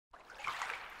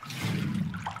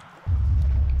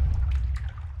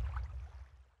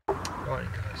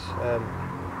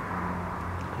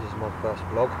This is my first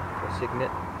vlog for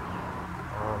Cygnet.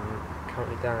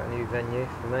 Currently down at a new venue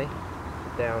for me.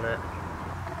 We're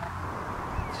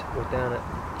down at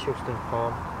Chilston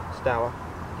Farm, Stour.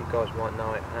 You guys might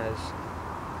know it as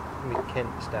Mid-Kent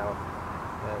Stour.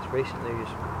 It's recently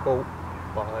just bought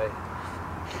by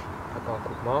a guy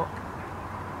called Mark.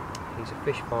 He's a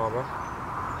fish farmer.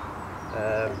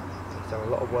 He's done a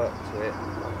lot of work to it.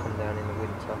 I've come down in the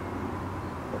winter,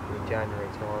 probably in January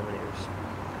time, and it was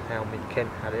how Mid-Kent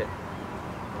had it.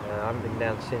 I haven't been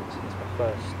down since. It's my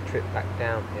first trip back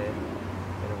down here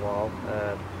in a while.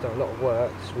 Done a lot of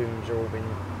work. Swims are all been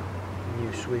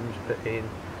new swims put in.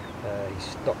 He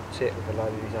stocked it with a load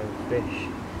of his own fish.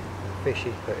 The fish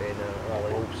he's put in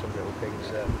are awesome little things.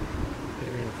 Put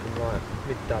them in from like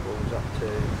mid doubles up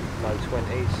to low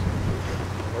 20s.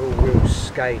 They're all real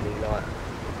scaly, like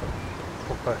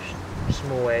proper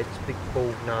small heads, big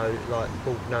bald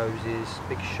noses,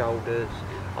 big shoulders.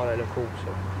 Oh, they look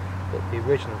awesome. But the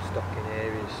original stock in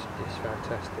here is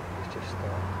fantastic. It's just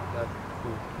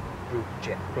real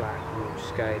jet black, real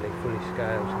scaly, fully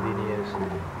scaled linears.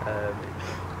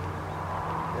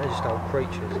 They're just old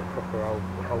creatures, they're proper old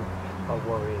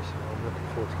warriors. I'm looking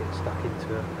forward to getting stuck into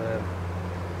them.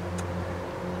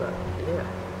 But yeah,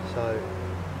 so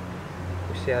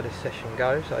we'll see how this session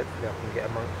goes. Hopefully I can get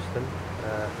amongst them.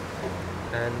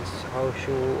 And I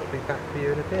shall be back for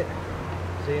you in a bit.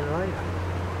 See you later.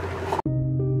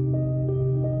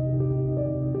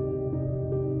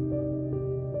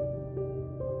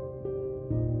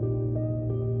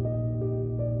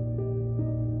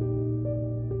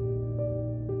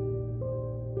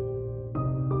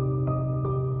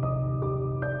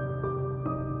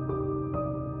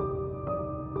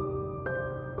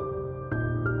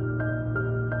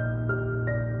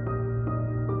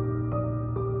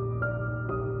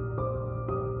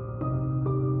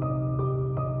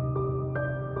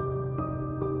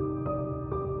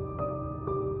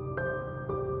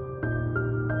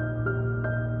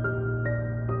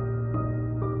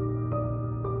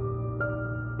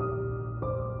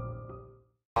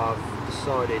 I've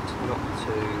decided not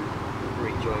to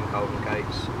rejoin Golden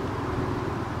Gates.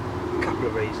 A couple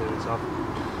of reasons. I've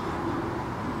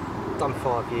done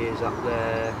 5 years up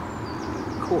there,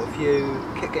 caught a few,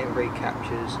 kept getting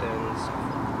recaptures, and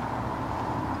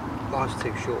life's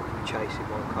too short to be chasing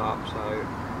one carp, so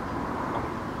I'll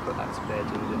put that to bed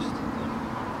and just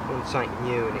want something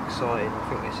new and exciting. I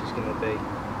think this is going to be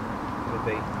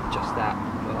just that.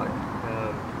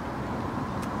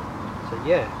 So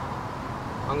yeah.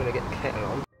 I'm going to get the kettle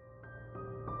on.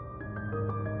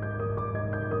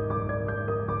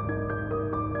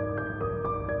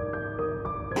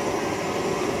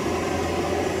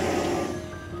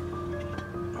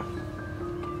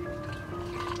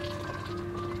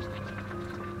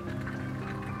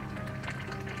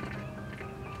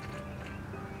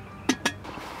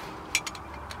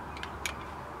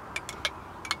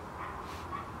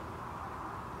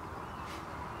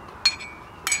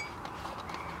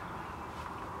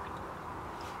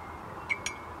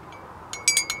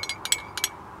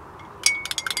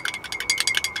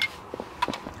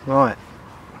 Right,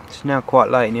 it's now quite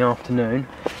late in the afternoon.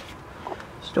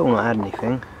 Still not had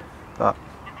anything, but to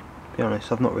be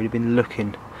honest, I've not really been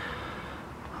looking.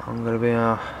 I'm going to be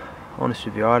honest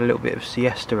with you, I had a little bit of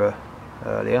siesta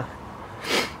earlier.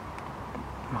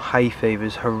 My hay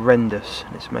fever's horrendous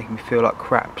and it's making me feel like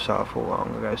crap, so I thought, well, I'm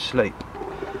going to go to sleep.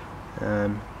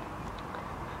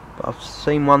 But I've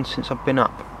seen one since I've been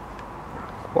up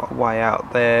quite a way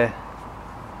out there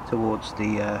towards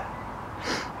the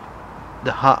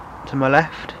hut to my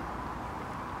left,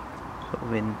 sort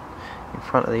of in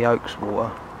front of the Oaks water.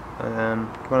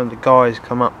 One of the guys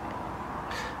come up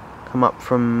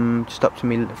from just up to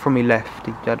me from me left.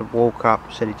 He had a walk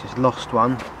up, said he just lost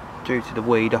one due to the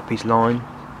weed up his line.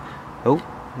 Oh,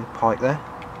 there's a pike there.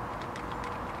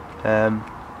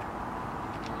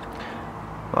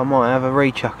 I might have a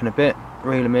rechuck in a bit,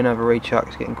 reel him in, have a rechuck.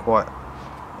 It's getting quite,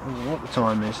 what the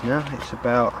time is now, it's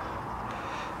about,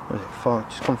 what is it, 5,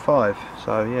 just gone 5,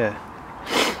 so yeah,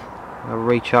 I'll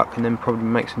rechuck and then probably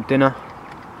make some dinner,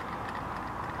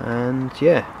 and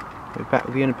yeah, we'll be back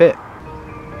with you in a bit.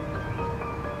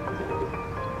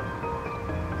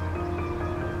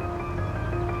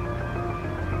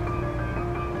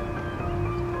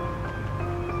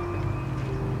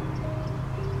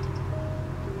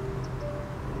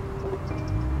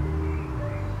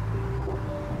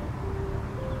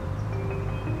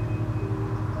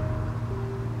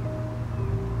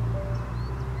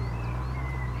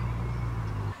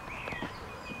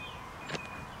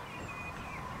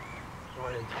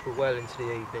 We're well into the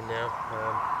evening now.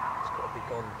 It's got to be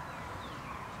gone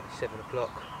 7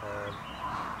 o'clock.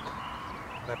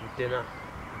 Having dinner,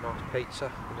 a nice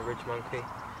pizza in the Ridge Monkey.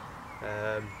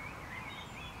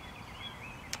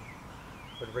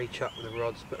 Would reach up with the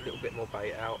rods, put a little bit more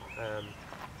bait out.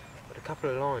 But a couple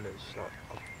of liners, like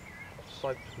I've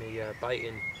soaked me bait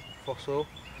in fossil,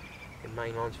 in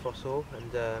mainlines fossil,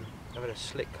 and I've had a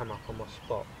slick come up on my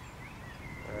spot.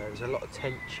 There's a lot of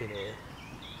tension here,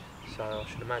 so I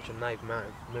should imagine they've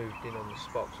moved in on the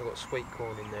spot. So I've got sweet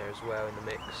corn in there as well in the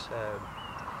mix.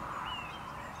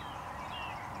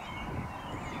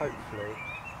 Hopefully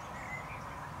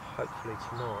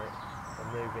tonight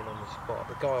I'll move in on the spot.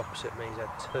 The guy opposite me, he's had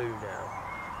 2 now.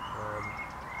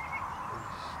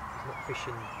 He's not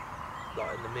fishing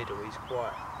like in the middle, he's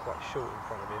quite short in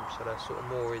front of him, so they're sort of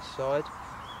more his side.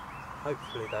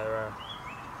 Hopefully they'll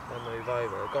move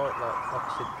over. The guy, like I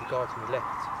said, the guy to my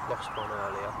left lost one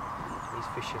earlier. He's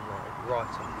fishing like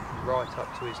right up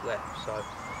to his left, so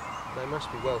they must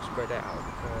be well spread out.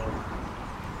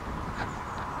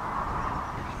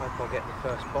 Hope I'll get the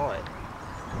first bite.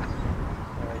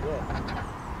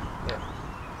 Yeah.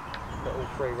 Got all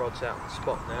 3 rods out on the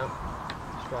spot now,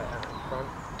 straight out in front.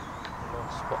 A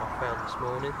nice spot I found this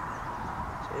morning.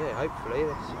 So yeah, hopefully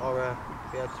I'll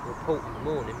be able to report in the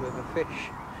morning with a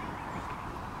fish.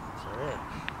 So yeah.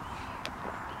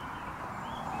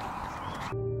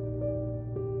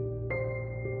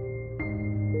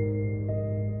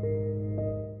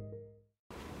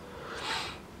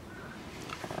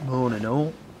 Morning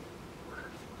all.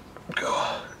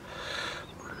 God,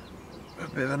 a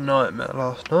bit of a nightmare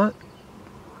last night.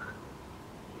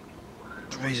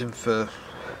 The reason for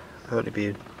only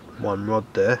being 1 rod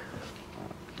there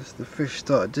is the fish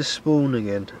started to spawn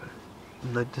again,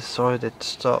 and they decided to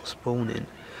start spawning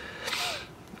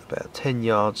about 10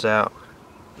 yards out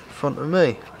in front of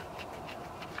me.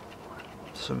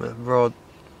 So my rod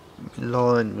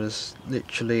line was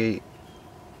literally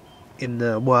in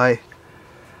their way,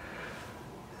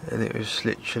 and it was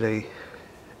literally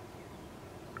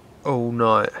all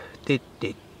night did.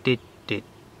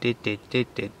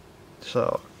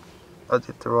 So I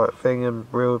did the right thing and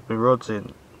reeled my rods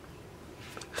in.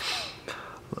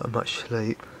 Not much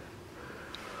sleep.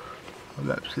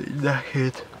 I'm absolutely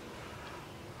knackered.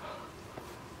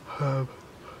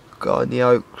 Guy in the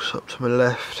oaks up to my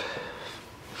left,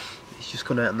 he's just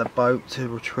gone out on the boat to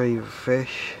retrieve a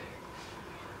fish.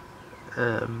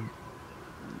 Don't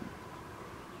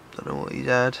know what he's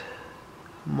had.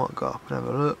 I might go up and have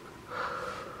a look.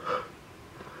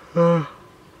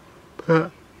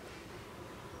 But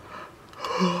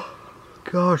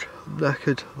God, I'm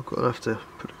knackered. I'm gonna have to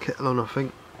put the kettle on, I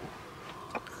think.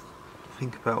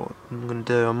 Think about what I'm gonna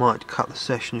do. I might cut the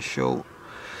session short.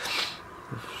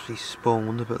 Obviously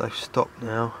spawned, but they've stopped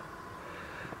now.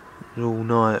 All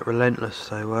night, relentless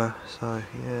they were. So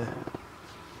yeah,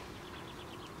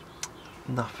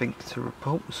 nothing to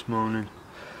report this morning.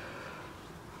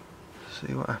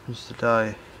 See what happens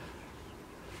today.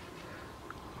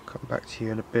 I'll come back to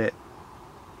you in a bit.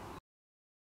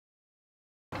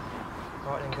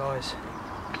 Right then guys,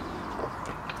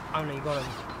 only got to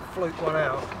fluke one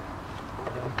out. I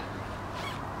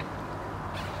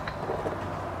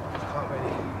can't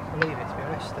really believe it, to be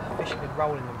honest. The fish have been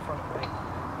rolling in front of me,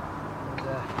 and I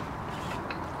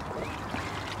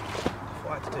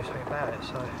thought I had to do something about it.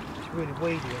 So it's really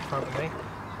weedy in front of me, so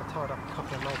I tied up a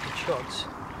couple of naked shods,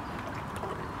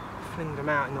 flinged them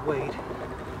out in the weed,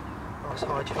 nice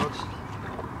high shods.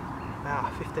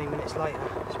 About 15 minutes later,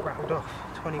 it's rattled off,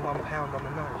 21 pound on the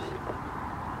nose.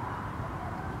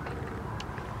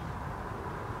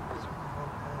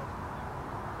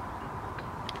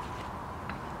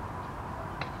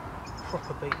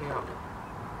 Proper beat me up.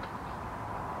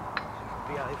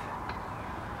 Behave.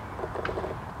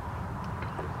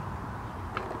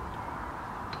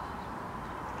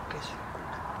 Yes.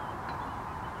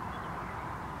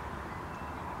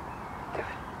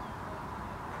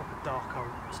 Proper dark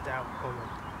old stout common.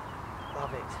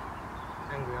 Love it.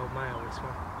 Angry old male, this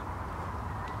one.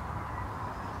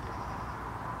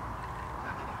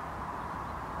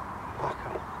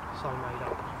 Bucker. So made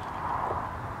up.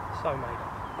 So made up.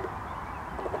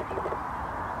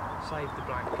 Save the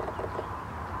blank.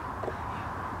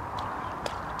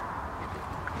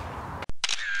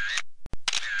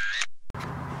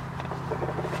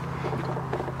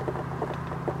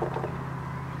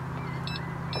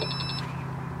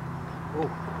 Oh,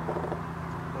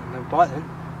 no bite then.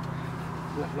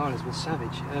 That line has been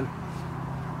savage.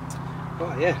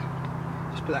 Right, yeah,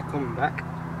 just put that common back.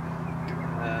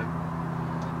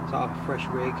 Start up a fresh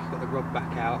rig, got the rod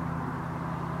back out.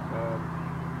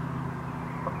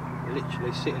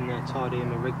 Literally sitting there tidying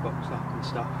the rig box up and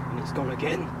stuff, and it's gone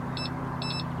again.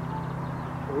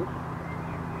 Ooh.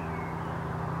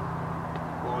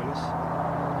 Minus.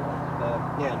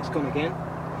 Yeah, and it's gone again.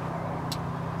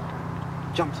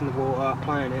 Jumped in the water,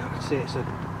 playing it. I can see it's a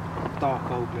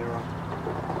dark old mirror.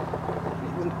 And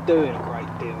it wasn't doing a great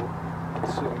deal.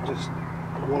 It's sort of just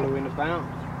wallowing about.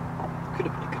 Could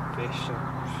have been a good fish. So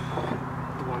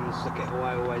the ones that get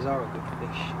away always are a good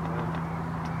fish.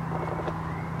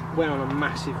 Went on a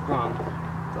massive run,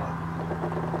 like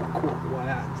quarter the way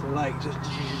out into the lake, just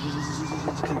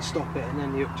couldn't stop it, and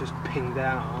then the hook just pinged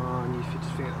out, and you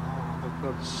just think, oh for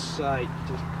God's sake,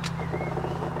 just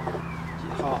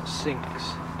your heart sinks.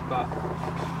 But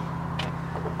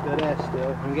they're there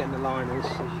still. I'm getting the liners,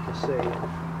 as you can see. I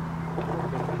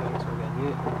think I'm going to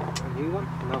get a new one,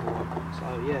 another one. So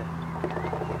yeah,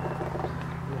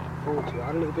 looking forward to it. I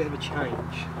had a little bit of a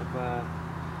change. I've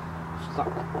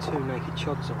stuck 2 naked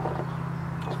chods on.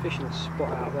 I was fishing a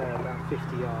spot out there about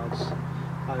 50 yards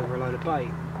over a load of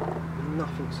bait.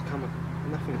 Nothing's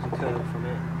occurred from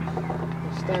it.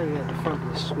 I'm standing at the front of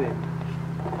the swim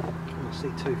and I see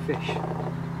 2 fish,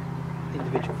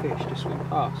 individual fish, just swim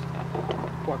past,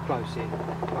 quite close in,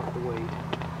 above the weed.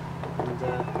 And I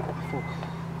thought,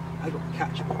 they got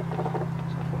catchable.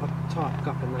 So I thought I'd tie a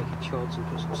couple of naked chods and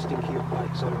put some stinky hook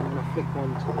baits on them, and I flicked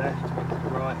one to the left, one to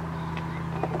the right.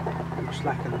 All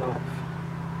slackened off.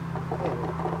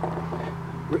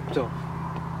 Oh, ripped off.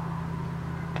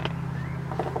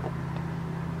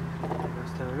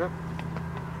 That's turning up.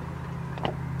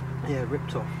 Yeah,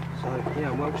 ripped off. So yeah,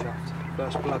 I'm well chuffed.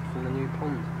 First blood from the new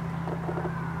pond.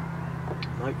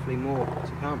 And hopefully more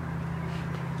to come.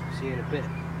 See you in a bit.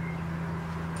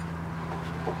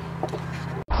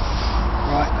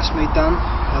 Right, that's me done.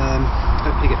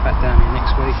 Hopefully get back down here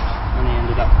next week. Only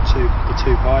ended up with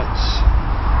 2 bites.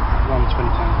 One £20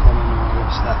 common, and I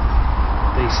lost that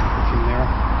decent looking mirror.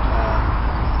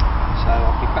 So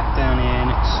I'll be back down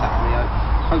here next Saturday,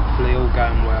 hopefully all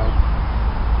going well.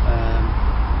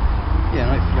 Yeah,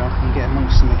 and hopefully I can get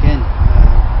amongst them again.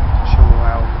 Not sure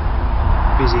how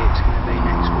busy it's going to be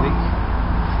next week.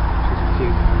 There's a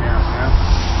few coming out now.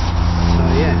 So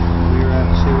yeah,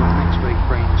 we'll see what next week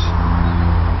brings.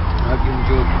 I hope you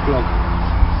enjoyed the vlog.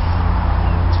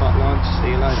 Tight lines,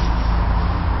 see you later.